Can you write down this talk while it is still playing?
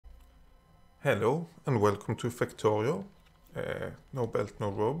Hello and welcome to Factorio. No belt, no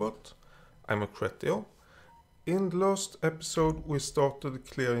robot. I'm Factorio. In the last episode we started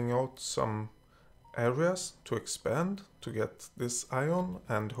clearing out some areas to expand to get this iron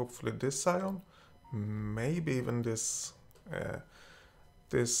and hopefully this iron. Maybe even this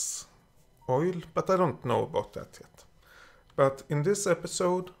oil, but I don't know about that yet. But in this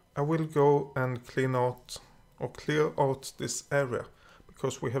episode I will go and clear out this area.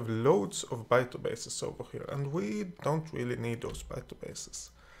 Because we have loads of biter bases over here and we don't really need those biter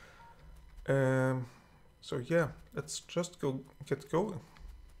bases. So yeah, let's just get going.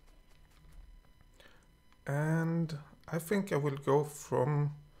 And I think I will go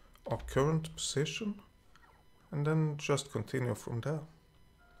from our current position and then just continue from there.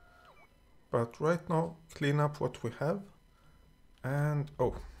 But right now, clean up what we have. And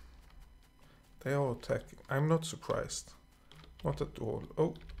oh, they are attacking. I'm not surprised. Not at all.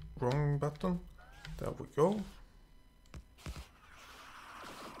 Oh, wrong button. There we go.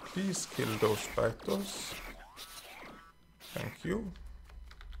 Please kill those biters. Thank you.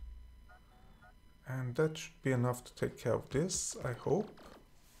 And that should be enough to take care of this, I hope.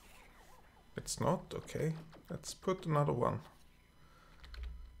 It's not? Okay. Let's put another one.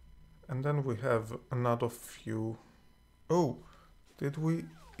 And then we have another few. Oh, did we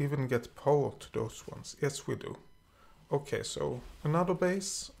even get power to those ones? Yes, we do. Okay, so another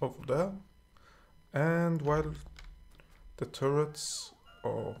base over there, and while the turrets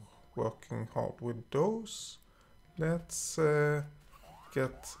are working hard with those, let's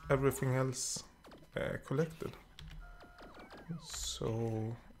get everything else collected.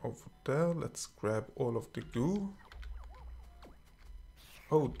 So over there, let's grab all of the goo.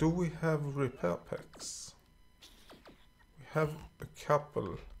 Oh, do we have repair packs? We have a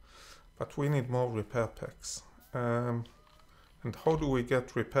couple, but we need more repair packs. And how do we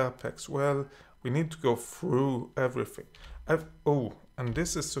get repair packs? Well, we need to go through everything. Oh, and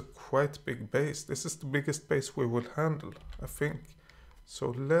this is a quite big base. This is the biggest base we will handle, I think.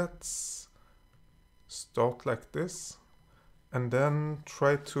 So let's start like this and then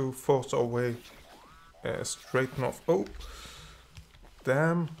try to force our way straight north. Oh,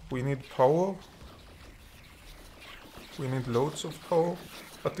 damn, we need power. We need loads of power.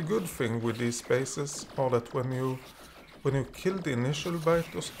 But the good thing with these bases are that when you kill the initial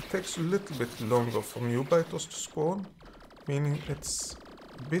biters, it takes a little bit longer for new biters to spawn, meaning it's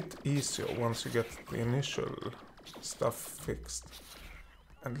a bit easier once you get the initial stuff fixed.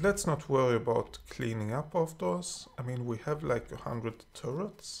 And let's not worry about cleaning up after us. I mean, we have like 100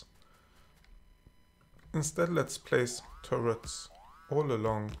 turrets. Instead, let's place turrets all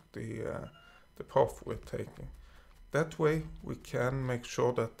along the path we're taking. That way we can make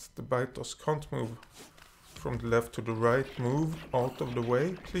sure that the biters can't move from the left to the right. Move out of the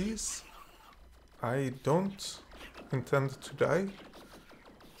way, please. I don't intend to die.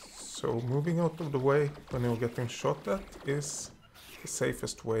 So moving out of the way when you're getting shot at is the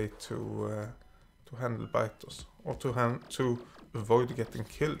safest way to handle biters. Or to avoid getting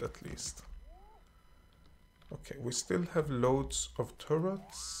killed at least. Okay, we still have loads of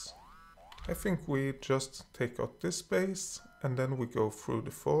turrets. I think we just take out this base and then we go through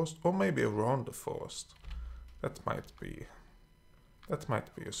the forest, or maybe around the forest. That might be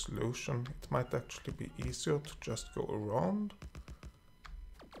a solution. It might actually be easier to just go around.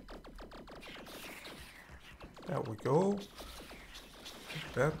 There we go.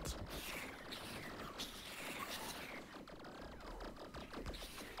 Like that.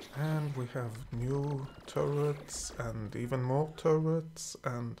 And we have new turrets and even more turrets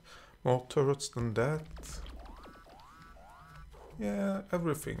and more turrets than that. Yeah,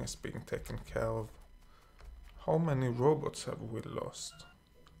 everything is being taken care of. How many robots have we lost?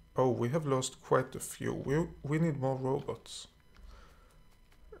 Oh, we have lost quite a few. We need more robots.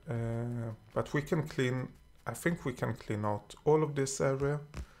 But we can clean... I think we can clean out all of this area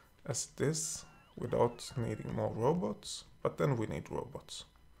as this without needing more robots. But then we need robots.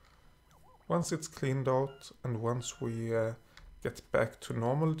 Once it's cleaned out and once we get back to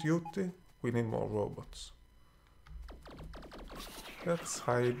normal duty, we need more robots. Let's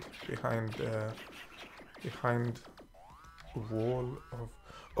hide behind a wall of...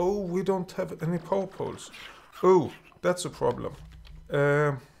 Oh, we don't have any power poles. Oh, that's a problem.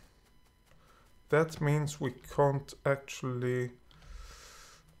 That means we can't actually...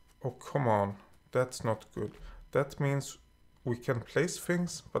 Oh, come on. That's not good. That means we can place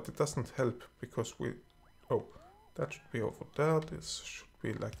things, but it doesn't help because we... Oh, that should be over there. This should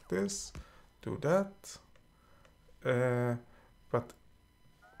be like this. Do that. But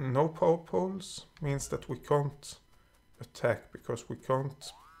no power poles means that we can't attack because we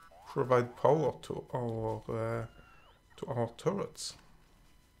can't provide power to our turrets.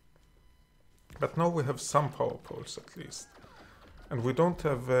 But now we have some power poles at least. And we don't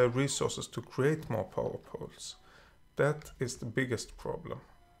have resources to create more power poles. That is the biggest problem.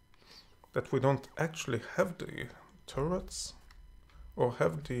 That we don't actually have the turrets or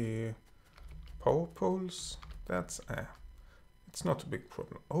have the power poles. That's it's not a big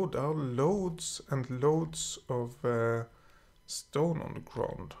problem. Oh, there are loads and loads of stone on the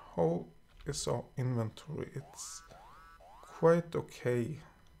ground. How is our inventory? It's quite okay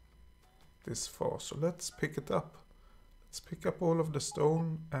this far, so let's pick it up. Let's pick up all of the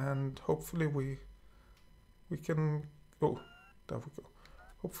stone and hopefully we can, oh, there we go.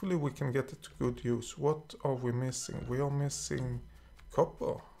 Hopefully we can get it to good use. What are we missing? We are missing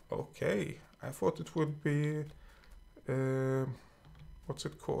copper. Okay, I thought it would be, what's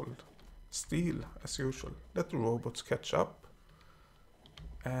it called? Steel, as usual. Let the robots catch up.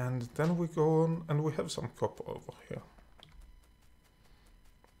 And then we go on and we have some copper over here.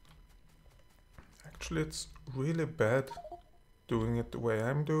 Actually, it's really bad doing it the way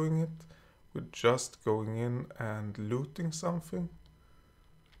I'm doing it. We're just going in and looting something.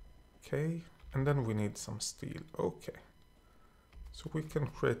 Okay, and then we need some steel. Okay, so we can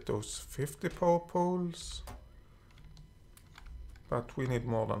create those 50 power poles. But we need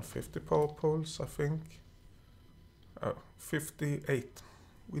more than 50 power poles, I think. 58.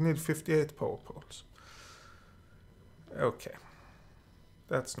 We need 58 power poles. Okay,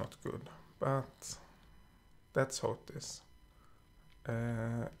 that's not good, but that's how it is.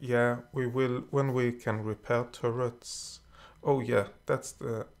 Yeah, we will, when we can repair turrets. Oh yeah, that's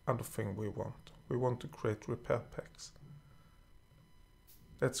the other thing we want. We want to create repair packs.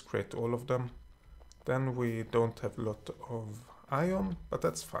 Let's create all of them. Then we don't have a lot of iron, but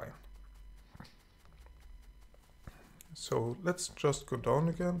that's fine. So let's just go down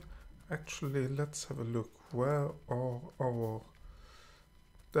again. Actually, let's have a look. Where are our...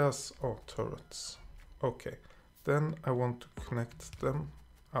 There's our turrets. Okay, then I want to connect them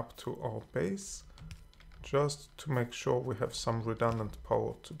up to our base, just to make sure we have some redundant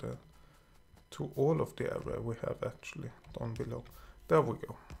power to all of the area we have actually down below. There we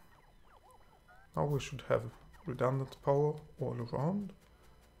go. Now we should have redundant power all around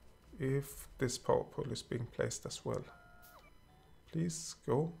if this power pole is being placed as well. Please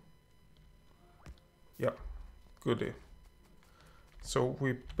go. Yeah, goodie. So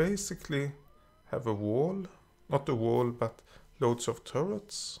we basically have a wall, not a wall, but loads of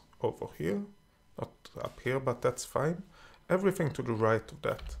turrets over here. Not up here, but that's fine. Everything to the right of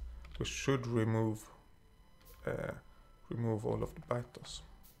that, we should remove all of the biters.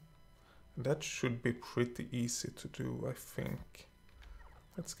 And that should be pretty easy to do, I think.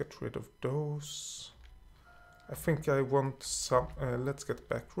 Let's get rid of those. I think I want some... let's get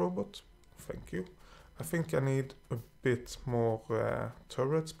back robot. Thank you. I think I need a bit more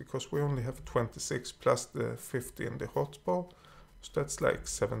turrets, because we only have 26 plus the 50 in the hotbar. So that's like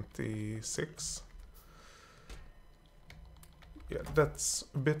 76. Yeah, that's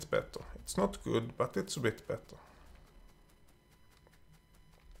a bit better. It's not good, but it's a bit better.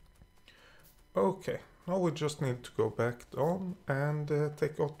 Okay, now we just need to go back down and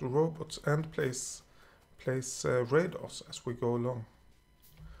take out the robots and place radars as we go along.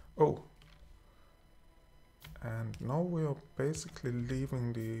 Oh, and now we are basically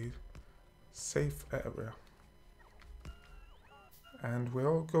leaving the safe area. And we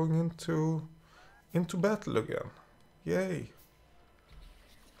are going into battle again. Yay!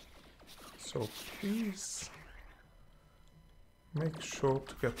 So please make sure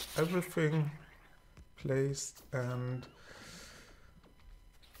to get everything placed and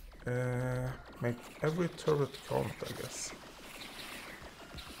make every turret count, I guess.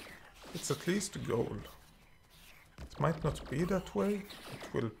 It's at least a goal. It might not be that way.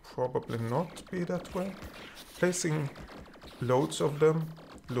 It will probably not be that way. Placing loads of them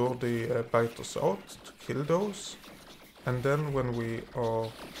lure the biters out to kill those. And then when we are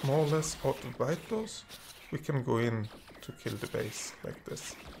more or less out of biters, we can go in to kill the base like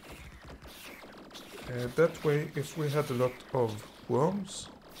this. That way, if we had a lot of worms,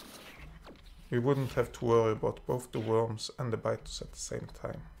 we wouldn't have to worry about both the worms and the biters at the same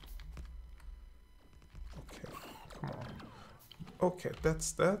time. Okay, come on. Okay,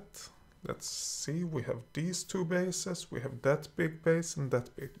 that's that. Let's see, we have these two bases, we have that big base and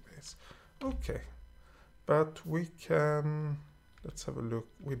that big base. Okay, but we can... Let's have a look.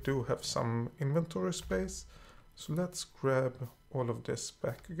 We do have some inventory space. So let's grab all of this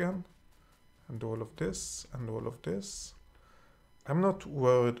back again. And all of this, and all of this. I'm not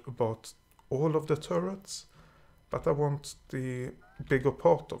worried about all of the turrets, but I want the bigger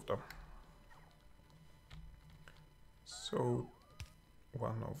part of them. So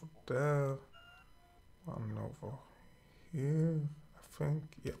one over there, one over here, I think,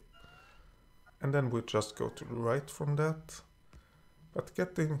 yeah. And then we just go to the right from that. But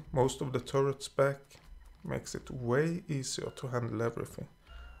getting most of the turrets back makes it way easier to handle everything.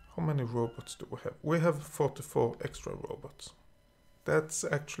 How many robots do we have? We have 44 extra robots. That's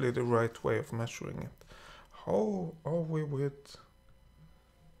actually the right way of measuring it. How are we with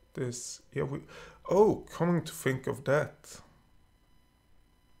this? Yeah, oh, coming to think of that.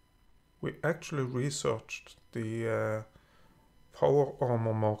 We actually researched the Power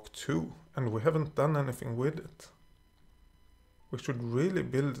Armor Mark II and we haven't done anything with it. We should really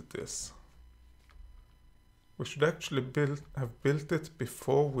build this. We should actually have built it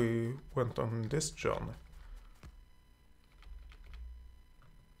before we went on this journey.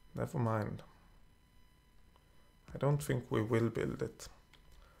 Never mind. I don't think we will build it.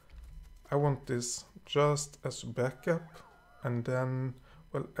 I want this just as a backup and then,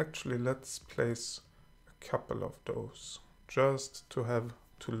 well, actually let's place a couple of those just to have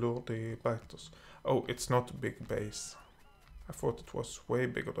to lure the biters. Oh, it's not a big base. I thought it was way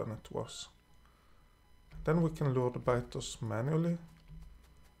bigger than it was. Then we can lure the biters manually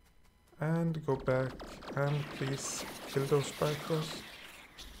and go back and please kill those biters.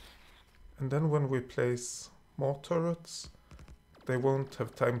 And then when we place more turrets, they won't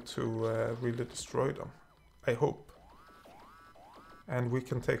have time to really destroy them. I hope. And we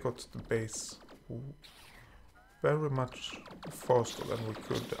can take out the base very much faster than we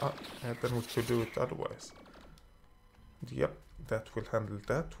could do it otherwise. And yep, that will handle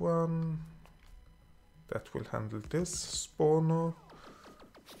that one. That will handle this spawner.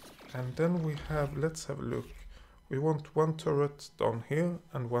 And then we have, let's have a look. We want one turret down here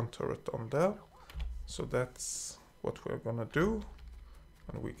and one turret on there. So that's what we're gonna do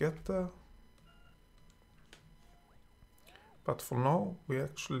when we get there. But for now, we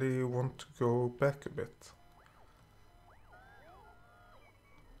actually want to go back a bit.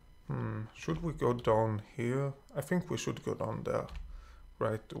 Should we go down here? I think we should go down there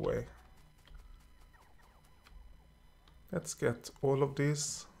right away. Let's get all of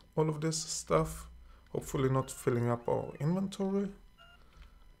this stuff. Hopefully not filling up our inventory.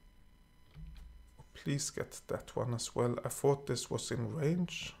 Please get that one as well. I thought this was in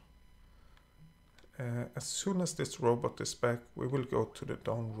range. As soon as this robot is back, we will go to the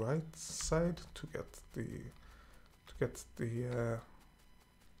down right side to get the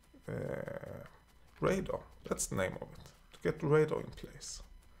radar. That's the name of it. To get the radar in place.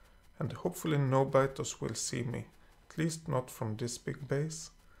 And hopefully no biters will see me. At least not from this big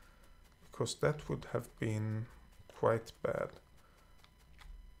base. Because that would have been quite bad.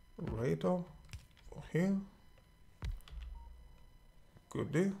 Radar over here.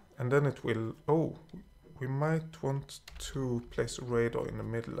 Goodie. And then it will... Oh, we might want to place a radar in the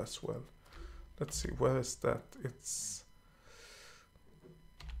middle as well. Let's see, where is that? It's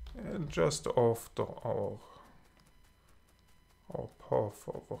just after our path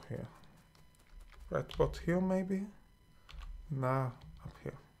over here. Right about here maybe? Nah, up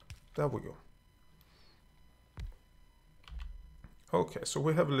here. There we go. Okay, so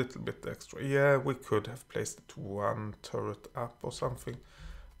we have a little bit extra. Yeah, we could have placed it one turret up or something.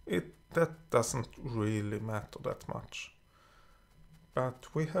 That doesn't really matter that much. But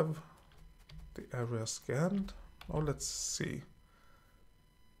we have the area scanned. Now let's see.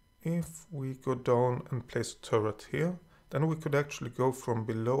 If we go down and place a turret here, then we could actually go from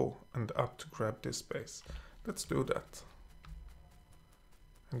below and up to grab this base. Let's do that.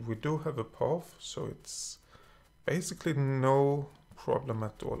 And we do have a path, so it's basically no problem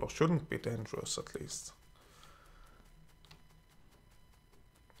at all, or shouldn't be dangerous at least.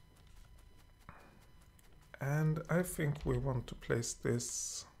 And I think we want to place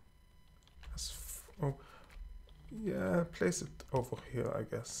this as... Oh, yeah, place it over here, I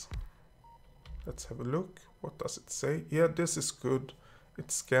guess. Let's have a look. What does it say? Yeah, this is good.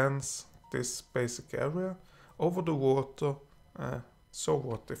 It scans this basic area. Over the water. So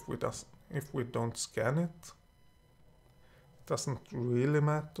what if we don't scan it? Doesn't really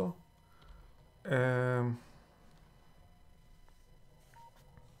matter.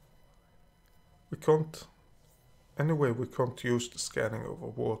 We can't... Anyway, we can't use the scanning over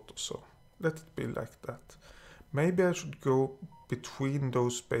water, so let it be like that. Maybe I should go between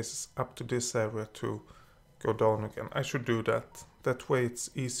those spaces up to this area to go down again. I should do that. That way it's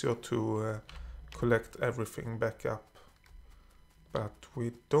easier to collect everything back up. But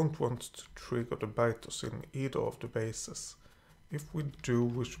we don't want to trigger the biters in either of the bases. If we do,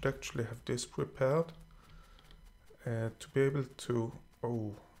 we should actually have this prepared. to be able to...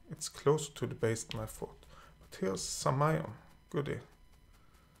 Oh, it's closer to the base than I thought. But here's some iron. Goodie.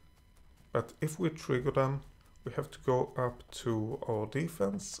 But if we trigger them, we have to go up to our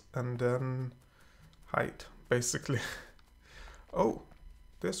defense and then hide, basically. Oh,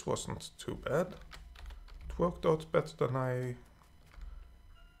 this wasn't too bad. It worked out better than It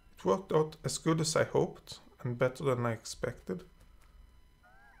worked out as good as I hoped and better than I expected.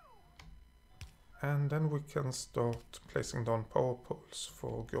 And then we can start placing down power poles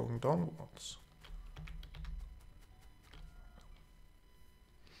for going downwards.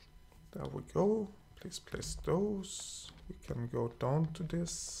 There we go. Please place those. We can go down to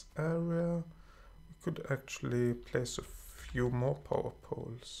this area. We could actually place a few more power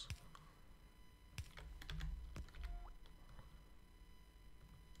poles.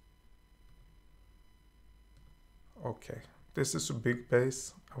 Okay, this is a big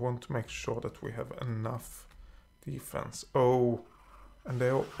base. I want to make sure that we have enough defense. Oh, and they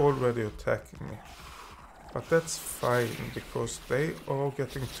are already attacking me. But that's fine, because they are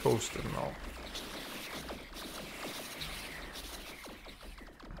getting toasted now.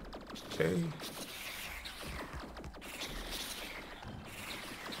 Okay.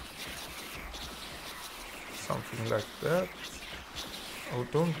 Something like that.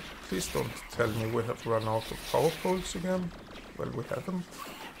 Oh, please don't tell me we have run out of power poles again. Well, we haven't.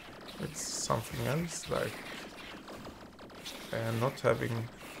 It's something else, like not having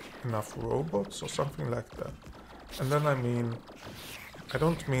enough robots or something like that. And then I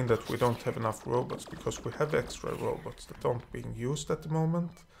don't mean that we don't have enough robots, because we have extra robots that aren't being used at the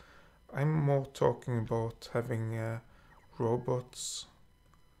moment. I'm more talking about having robots,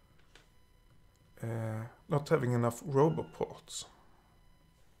 not having enough roboports.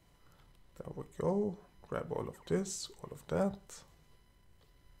 There we go. Grab all of this, all of that.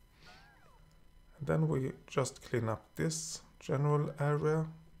 And then we just clean up this general area,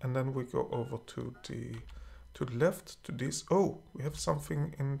 and then we go over to the left to this. Oh, we have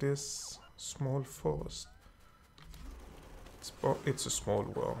something in this small forest. It's a small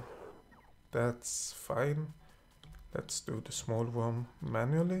worm. That's fine. Let's do the small worm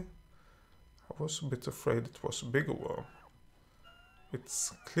manually. I was a bit afraid it was a bigger worm.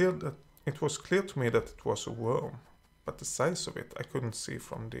 It was clear to me that it was a worm, but the size of it I couldn't see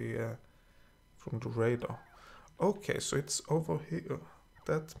from the radar. Okay, so it's over here.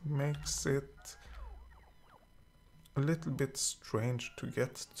 That makes it a little bit strange to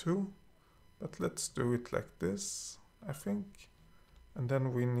get to, but let's do it like this, I think. And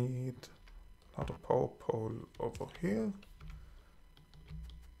then we need another power pole over here.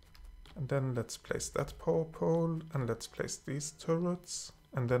 And then let's place that power pole, and let's place these turrets.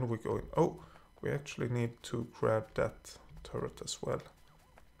 And then we go in. Oh, we actually need to grab that turret as well.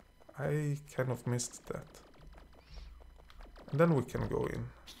 I kind of missed that. And then we can go in.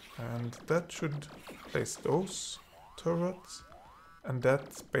 And that should place those turrets. And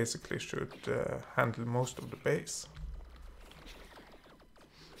that basically should handle most of the base.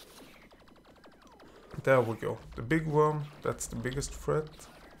 There we go. The big worm, that's the biggest threat.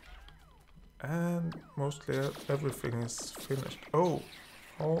 And mostly everything is finished. Oh,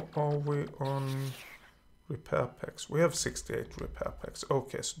 how are we on repair packs? We have 68 repair packs.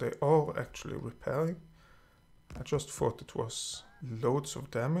 Okay, so they are actually repairing. I just thought it was loads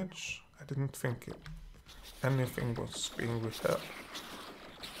of damage. I didn't think anything was being repaired.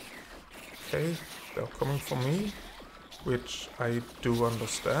 Okay, they're coming for me, which I do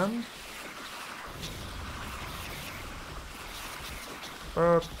understand.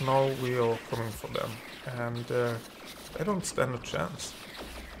 But now we are coming for them, and they don't stand a chance.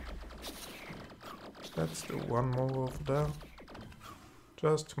 Let's do one more over there,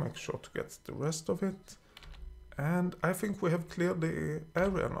 just to make sure to get the rest of it. And I think we have cleared the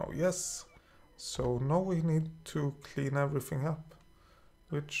area now, yes. So now we need to clean everything up,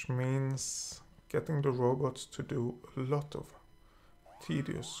 which means getting the robots to do a lot of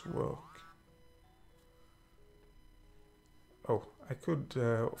tedious work. Oh, I could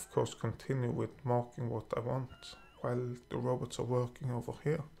of course continue with marking what I want while the robots are working over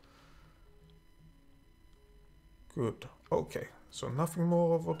here. Good. Okay, so nothing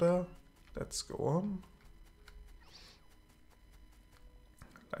more over there. Let's go on.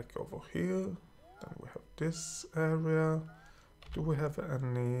 Like over here. Then we have this area. Do we have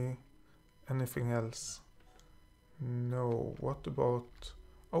anything else? No. What about...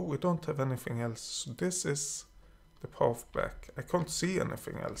 Oh, we don't have anything else. So this is the path back. I can't see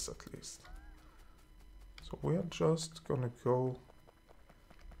anything else at least. So we are just gonna go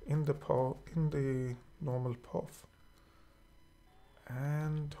in the normal path.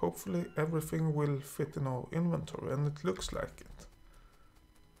 And hopefully everything will fit in our inventory, and it looks like it.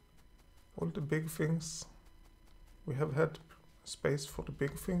 All the big things, we have had space for the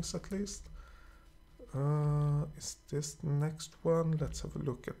big things at least. Is this the next one? Let's have a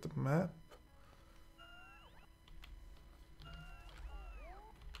look at the map.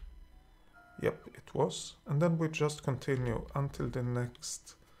 Yep, it was. And then we just continue until the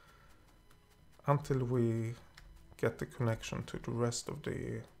next, until we get the connection to the rest of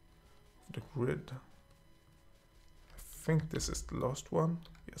the grid. I think this is the last one.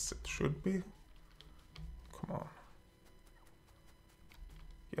 Yes, it should be. Come on.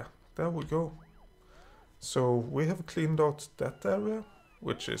 Yeah, there we go. So we have cleaned out that area,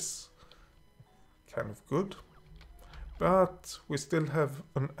 which is kind of good. But we still have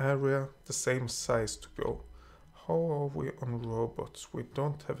an area the same size to go. How are we on robots? We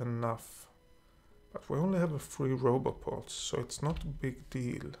don't have enough. But we only have 3 robot ports, so it's not a big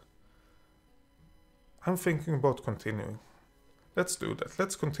deal. I'm thinking about continuing. Let's do that.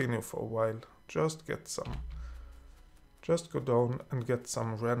 Let's continue for a while. Just get some. Just go down and get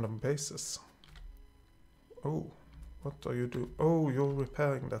some random bases. Oh, what are you doing? Oh, you're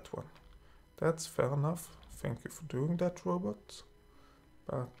repairing that one. That's fair enough. Thank you for doing that, robot.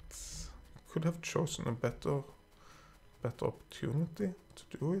 But you could have chosen a better opportunity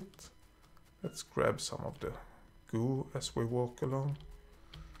to do it. Let's grab some of the goo as we walk along.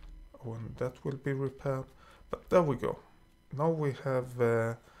 Oh, and that will be repaired. But there we go. Now we have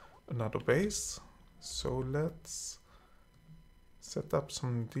another base. So let's set up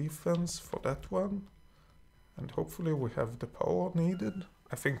some defense for that one. And hopefully we have the power needed.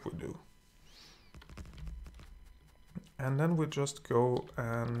 I think we do. And then we just go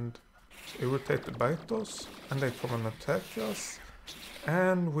and irritate the biters, and they come and attack us.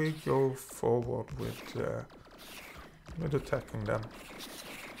 And we go forward with attacking them.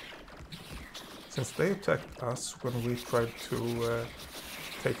 Since they attacked us when we tried to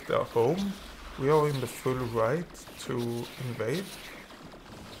take their home, we are in the full right to invade,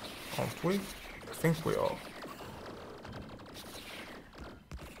 aren't we? I think we are.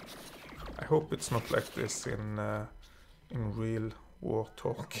 I hope it's not like this in real war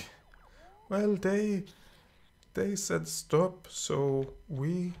talk. Well, they said stop, so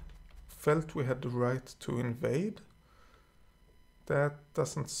we felt we had the right to invade. That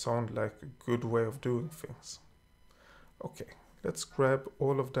doesn't sound like a good way of doing things. Okay, let's grab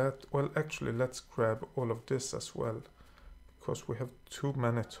all of that. Well, actually, let's grab all of this as well, because we have too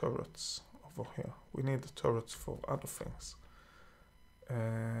many turrets over here. We need the turrets for other things.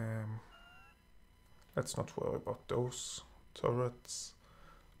 Let's not worry about those turrets.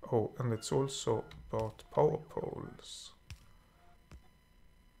 Oh, and it's also about power poles.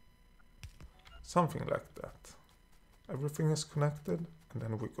 Something like that. Everything is connected, and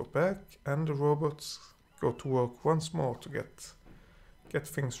then we go back, and the robots go to work once more to get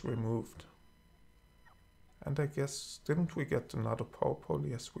things removed. And I guess, didn't we get another power pole?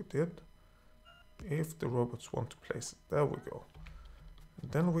 Yes, we did. If the robots want to place it, there we go.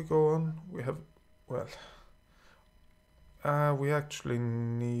 And then we go on, we have, well, we actually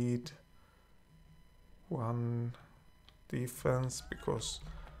need 1 defense, because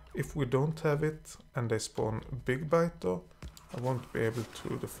if we don't have it and they spawn a big biter, I won't be able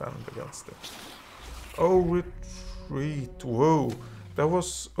to defend against it. Oh, retreat. Whoa, that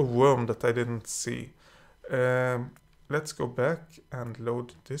was a worm that I didn't see. Let's go back and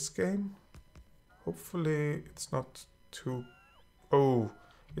load this game. Hopefully it's not too... Oh,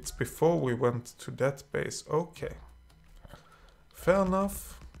 it's before we went to that base. Okay. Fair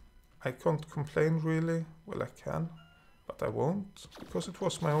enough. I can't complain really. Well, I can, but I won't, because it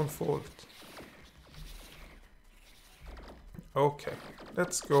was my own fault. Okay,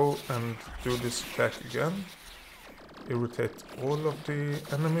 let's go and do this attack again. Irritate all of the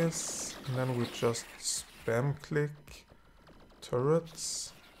enemies, and then we just spam click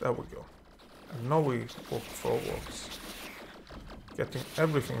turrets. There we go. And now we walk forwards, getting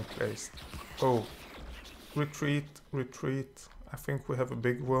everything placed. Oh, retreat, retreat. I think we have a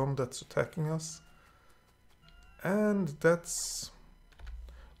big worm that's attacking us. And that's...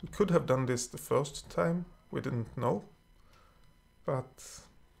 We could have done this the first time. We didn't know. But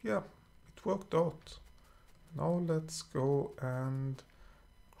yeah, it worked out. Now let's go and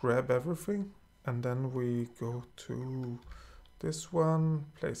grab everything. And then we go to this one,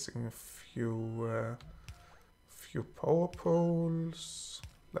 placing a few power poles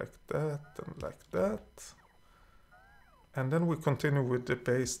like that and like that. And then we continue with the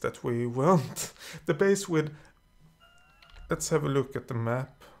base that we want. The base with... Let's have a look at the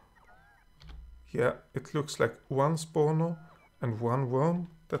map. Yeah, it looks like 1 spawner and one worm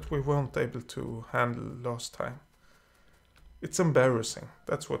that we weren't able to handle last time. It's embarrassing,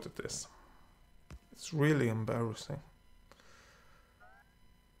 that's what it is. It's really embarrassing.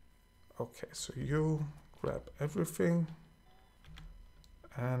 Okay, so you grab everything.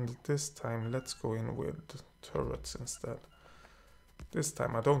 And this time let's go in with turrets instead. This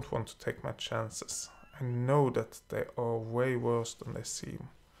time I don't want to take my chances. I know that they are way worse than they seem.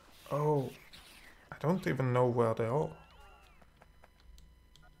 Oh, I don't even know where they are.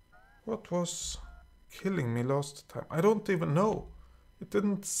 What was killing me last time? I don't even know. It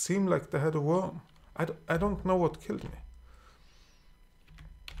didn't seem like they had a worm. I don't know what killed me.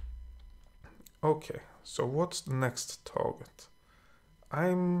 Okay, so what's the next target?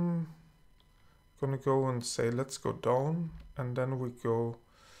 I'm gonna go and say let's go down, and then we go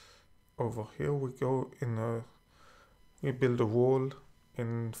over here. We go in a, we build a wall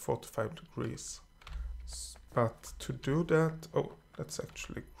in 45 degrees. But to do that, oh, let's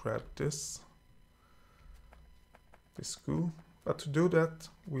actually grab this goo. But to do that,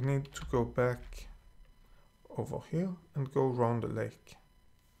 we need to go back over here and go around the lake.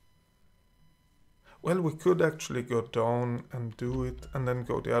 Well, we could actually go down and do it and then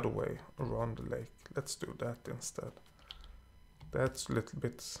go the other way around the lake. Let's do that instead. That's a little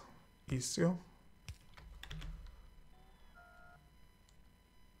bit easier.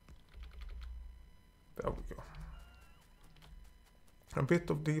 There we go. A bit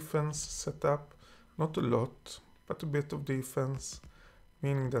of defense set up, not a lot, but a bit of defense,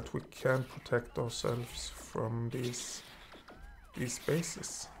 meaning that we can protect ourselves from these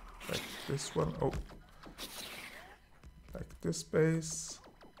bases. Like this one, oh, like this base.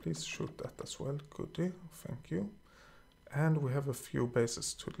 Please shoot that as well, goodie, thank you. And we have a few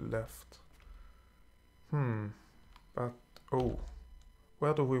bases to the left. But, oh,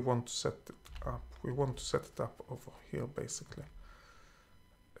 where do we want to set it up? We want to set it up over here, basically.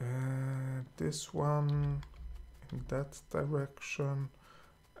 This one in that direction,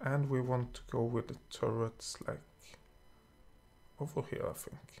 and we want to go with the turrets like over here, I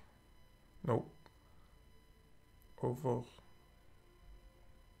think. No, over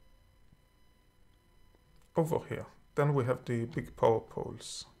here. Then we have the big power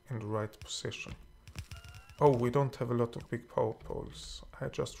poles in the right position. Oh, we don't have a lot of big power poles. I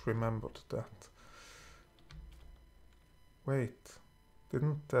just remembered that. Wait,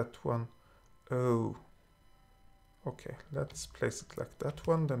 didn't that one? Oh, okay, let's place it like that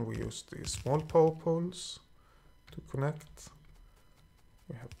one. Then we use the small power poles to connect.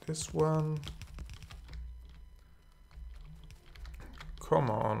 We have this one. Come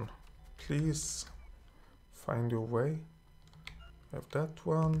on, please find your way. We have that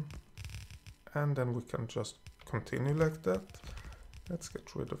one. And then we can just continue like that. Let's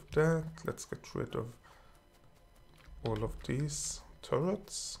get rid of that. Let's get rid of all of these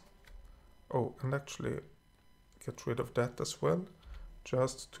turrets. Oh, and actually get rid of that as well,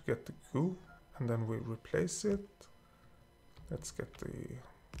 just to get the goo, and then we replace it. Let's get the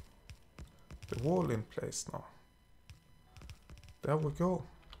wall in place now. There we go.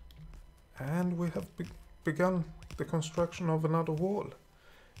 And we have begun the construction of another wall.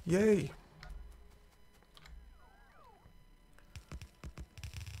 Yay!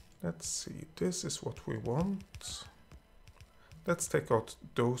 Let's see, this is what we want. Let's take out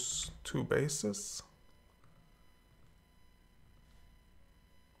those two bases.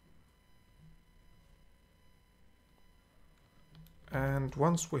 And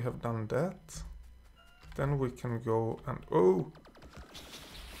once we have done that, then we can go and, oh,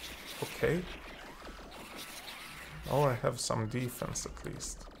 okay. Now I have some defense at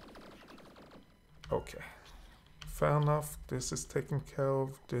least. Okay, fair enough. This is taken care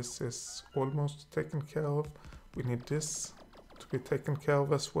of. This is almost taken care of. We need this to be taken care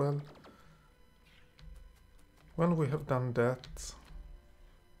of as well. When we have done that,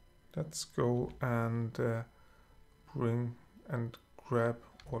 let's go and bring and grab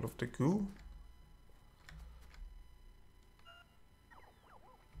all of the goo.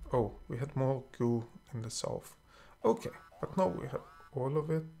 Oh, we had more goo in the south. Okay, but now we have all of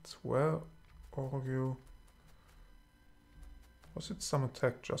it. Where are you? Was it some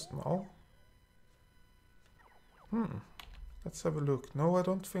attack just now? Let's have a look. No, I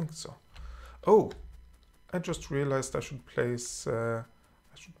don't think so. Oh, I just realized I should place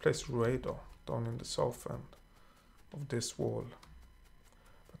radar down in the south end of this wall.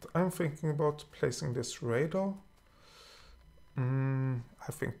 But I'm thinking about placing this radar.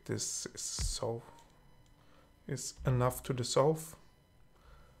 I think this is enough to the south.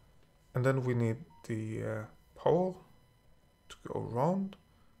 And then we need the power to go around.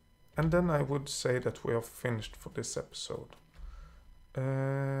 And then I would say that we are finished for this episode.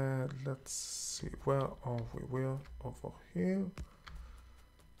 Let's see, where are we? We're over here.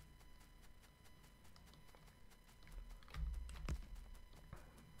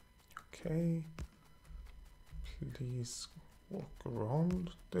 Okay, please walk around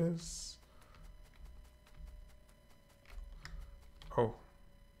this. Oh,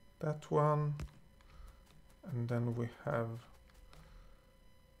 that one. And then we have,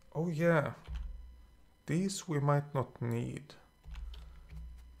 oh yeah, these we might not need.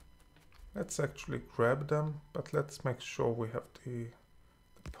 Let's actually grab them, but let's make sure we have the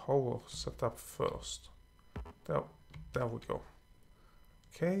power set up first. There we go.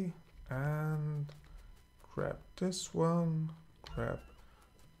 Okay, and grab this one, grab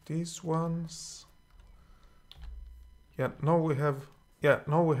these ones. Now we have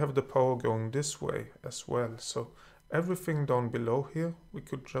the power going this way as well. So everything down below here we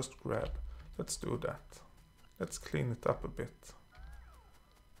could just grab. Let's do that. Let's clean it up a bit.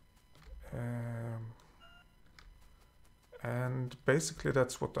 And basically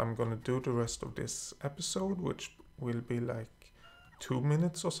that's what I'm gonna do the rest of this episode, which will be like 2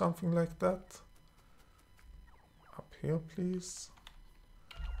 minutes or something like that. Up here, please.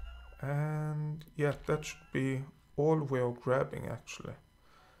 And yeah, that should be all we're grabbing actually.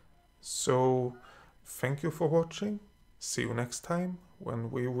 So thank you for watching. See you next time when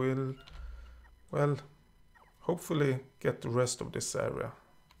we will, well, hopefully get the rest of this area.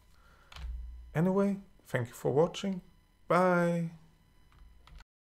 Anyway, thank you for watching. Bye.